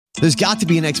There's got to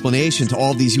be an explanation to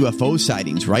all these UFO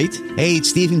sightings, right? Hey,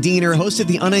 it's Stephen Diener, host of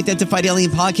the Unidentified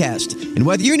Alien Podcast. And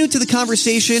whether you're new to the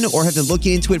conversation or have been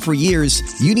looking into it for years,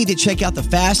 you need to check out the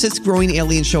fastest growing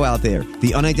alien show out there,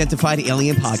 the Unidentified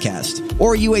Alien Podcast,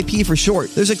 or UAP for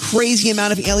short. There's a crazy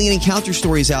amount of alien encounter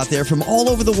stories out there from all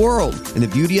over the world. And the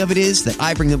beauty of it is that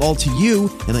I bring them all to you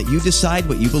and let you decide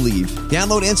what you believe.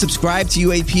 Download and subscribe to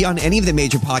UAP on any of the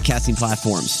major podcasting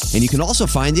platforms. And you can also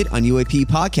find it on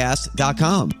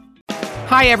UAPpodcast.com.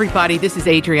 Hi, everybody. This is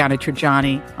Adriana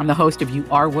Trajani. I'm the host of You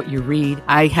Are What You Read.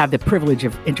 I have the privilege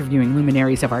of interviewing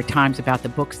luminaries of our times about the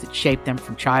books that shaped them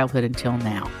from childhood until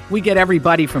now. We get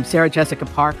everybody from Sarah Jessica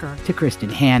Parker to Kristen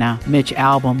Hanna, Mitch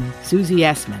Albom, Susie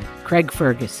Essman, Craig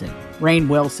Ferguson, Rainn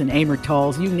Wilson, Amor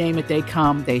Tolls, you name it, they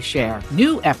come, they share.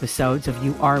 New episodes of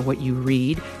You Are What You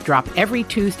Read drop every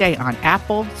Tuesday on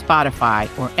Apple, Spotify,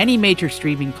 or any major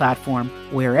streaming platform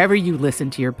wherever you listen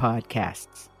to your podcasts.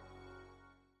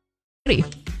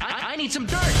 I need some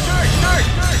dirt.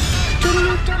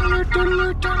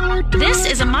 This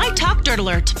is a My Talk Dirt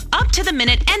Alert.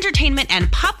 Up-to-the-minute entertainment and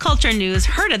pop culture news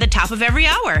heard at the top of every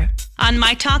hour on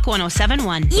My Talk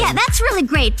 107.1. Yeah, that's really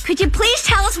great. Could you please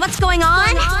tell us what's going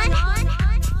on?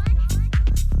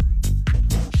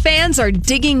 Fans are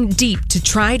digging deep to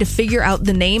try to figure out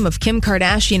the name of Kim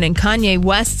Kardashian and Kanye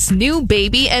West's new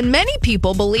baby, and many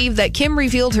people believe that Kim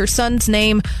revealed her son's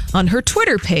name on her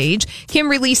Twitter page. Kim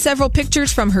released several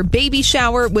pictures from her baby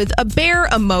shower with a bear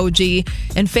emoji,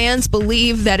 and fans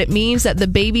believe that it means that the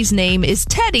baby's name is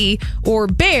Teddy or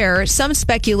Bear, some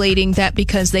speculating that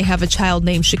because they have a child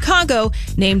named Chicago,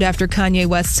 named after Kanye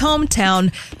West's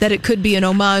hometown, that it could be an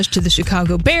homage to the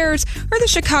Chicago Bears or the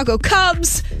Chicago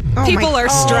Cubs. People are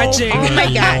stretching. Oh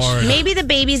my gosh. Lord. Maybe the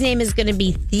baby's name is going to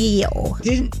be Theo.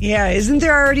 Isn't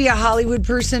there already a Hollywood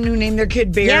person who named their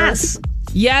kid Bear? Yes.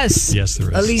 Yes, there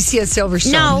is. Alicia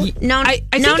Silverstone. No. I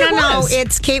think it was.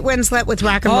 It's Kate Winslet with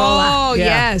Rock and Rolla. Oh,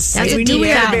 yes. That's we a knew deep we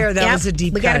had cut. a bear. That Yep. was a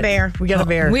deep We got cut. a bear. We got a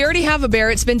bear. We already have a bear.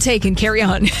 It's been taken. Carry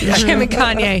on. Kim and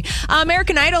Kanye.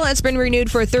 American Idol has been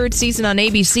renewed for a third season on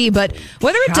ABC, but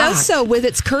whether it does so with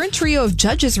its current trio of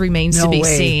judges remains to be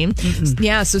seen.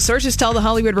 Yeah, so sources tell The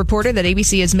Hollywood Reporter that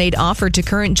ABC has made offer to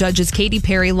current judges Katy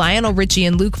Perry, Lionel Richie,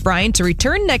 and Luke Bryan to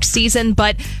return next season,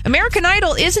 but American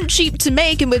Idol isn't cheap to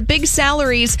make, and with big salaries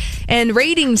and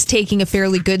ratings taking a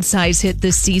fairly good size hit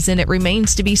this season, it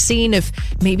remains to be seen if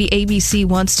maybe ABC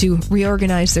wants to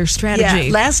reorganize their strategy.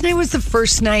 Yeah, last night was the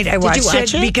first night I watched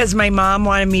it because my mom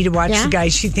wanted me to watch the guy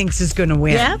she thinks is going to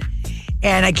win. Yeah.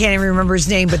 And I can't even remember his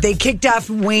name, but they kicked off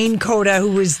Wayne Coda,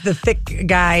 who was the thick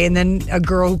guy, and then a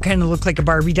girl who kind of looked like a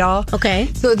Barbie doll. Okay.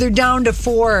 So they're down to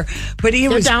 4. But it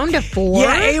was down to 4?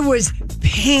 Yeah, it was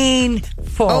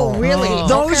painful. Oh, really?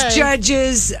 Those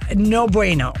judges, no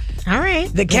bueno. All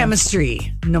right. The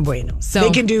chemistry, no bueno. So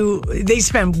they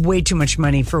spend way too much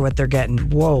money for what they're getting.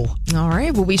 Whoa. All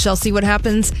right. Well, we shall see what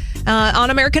happens on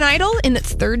American Idol in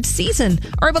its third season.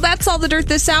 All right. Well, that's all the dirt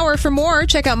this hour. For more,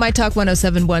 check out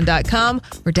MyTalk1071.com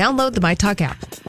or download the MyTalk app.